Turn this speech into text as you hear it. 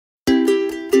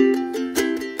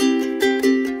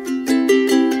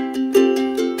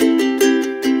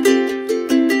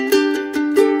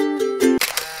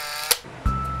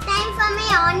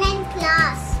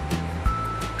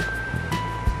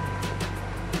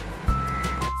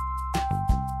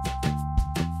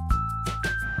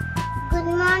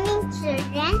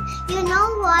children, you know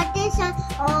what is on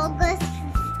August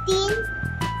 15th?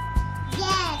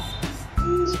 Yes, it's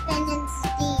Independence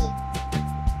Day.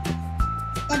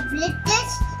 The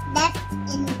British left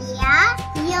India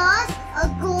years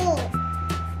ago.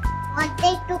 What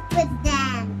they took with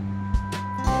them?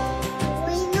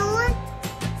 We know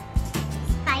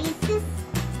spices,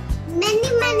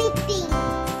 many things.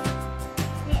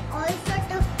 They also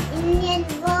took Indian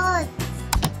words.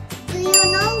 Do you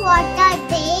know what are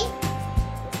they?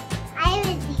 I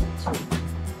will teach you.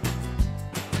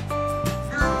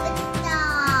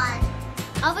 Avatar.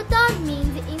 Avatar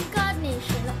means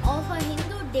incarnation of a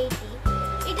Hindu deity.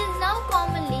 It is now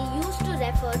commonly used to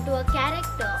refer to a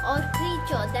character or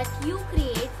creature that you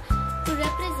create to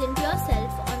represent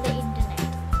yourself on the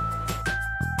internet.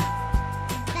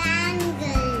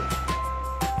 Bangle.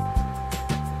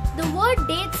 The word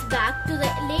dates back to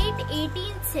the late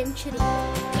 18th century.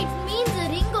 It means a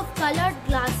ring of colored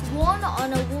glass worn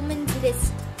on a woman's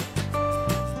wrist.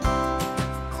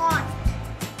 Cot.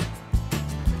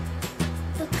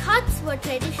 The cots were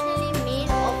traditionally made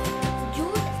of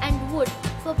jute and wood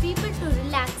for people to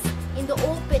relax in the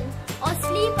open or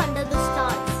sleep under the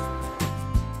stars.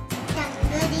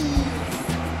 Dungarees.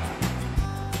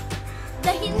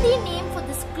 The Hindi name for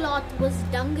this cloth was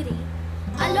Dungaree.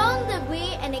 Along the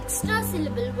way, an extra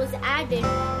syllable was added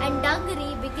and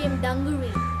Dungaree became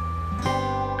Dungaree.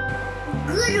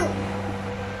 Guru.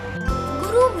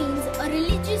 Guru means a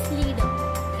religious leader.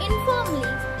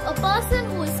 Informally, a person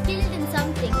who is skilled in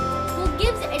something, who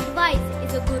gives advice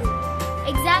is a guru.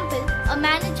 Example, a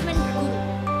management guru.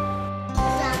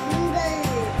 Jungle.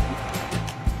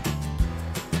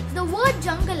 The word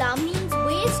jungala means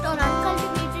waste or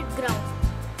uncultivated ground.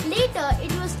 Later,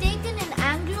 it was taken in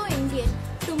Anglo-Indian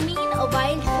to mean a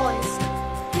wild forest.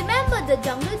 Remember the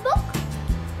Jungle Book?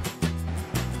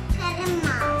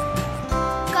 Karma.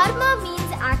 Karma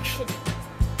means action.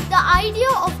 The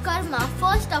idea of karma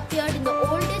first appeared in the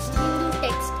oldest Hindu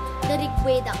text, the Rig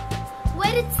Veda,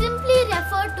 where it simply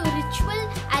referred to ritual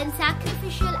and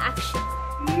sacrificial action.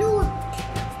 Loot.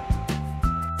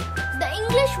 The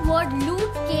English word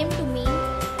loot came to mean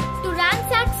to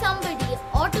ransack somebody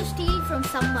or to steal from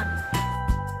someone.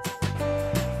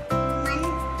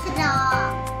 Mantra.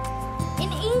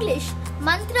 In English,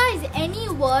 mantra is any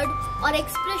word or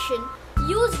expression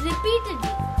used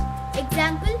repeatedly.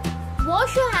 Example,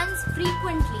 wash your hands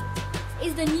frequently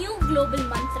is the new global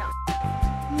mantra.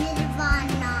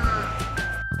 Nirvana.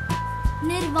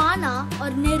 Nirvana or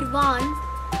nirvan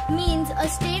means a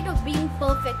state of being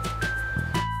perfect.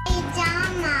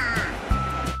 Pyjama.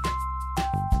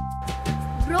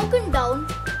 Broken down,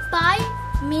 pi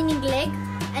meaning leg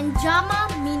and jama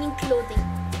meaning clothing.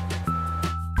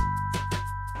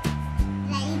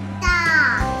 Raita.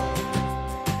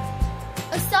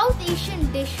 A South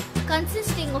Asian dish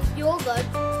consisting of yogurt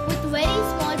with very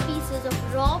small pieces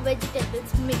of raw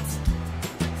vegetables mixed.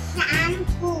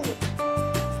 Shampoo.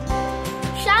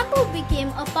 Shampoo became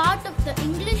a part of the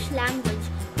English language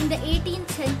in the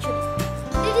 18th century.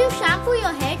 Did you shampoo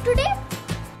your hair today?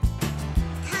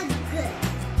 Thug.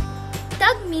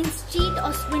 Thug means cheat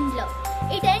or swindler.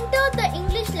 It entered the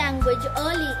English language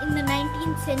early in the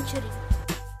 19th century.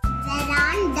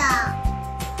 Veranda.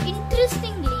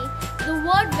 Interestingly, the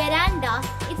word veranda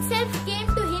itself came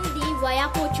to Hindi via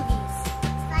Portuguese.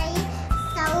 5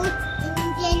 South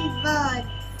Indian words.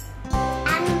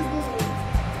 Bamboo.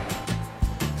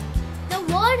 The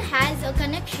word has a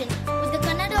connection with the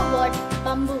Kannada word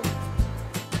bamboo.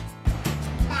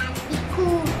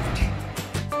 Bandicoot.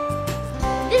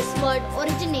 This word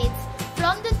originates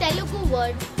from the Telugu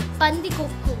word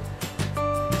pandikokku.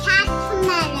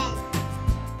 Catamaran.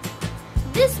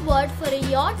 This word for a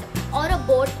yacht or a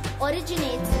boat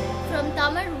originates from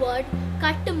Tamil word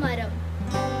kattumaram,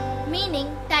 meaning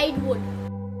tied wood.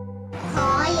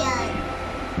 Coil.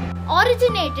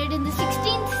 Originated in the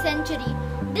 16th century,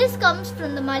 this comes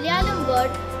from the Malayalam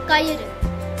word kayiru,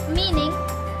 meaning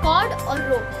cord or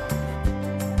rope.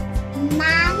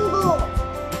 Mango.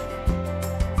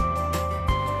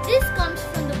 This comes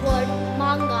from the word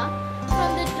manga from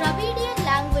the Dravidian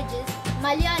languages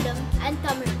Malayalam and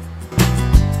Tamil.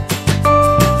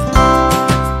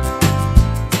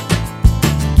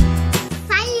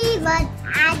 Words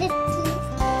added to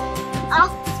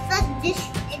Oxford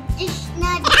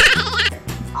Dictionary.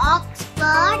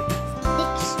 Oxford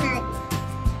Dictionary.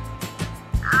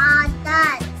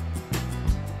 Aadhar.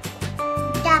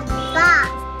 Dabba.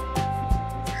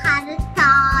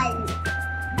 Hartal.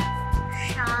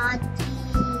 Shaadi.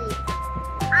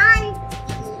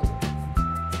 Auntie.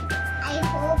 I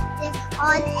hope they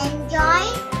all enjoy.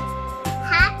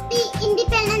 Happy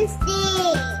Independence Day.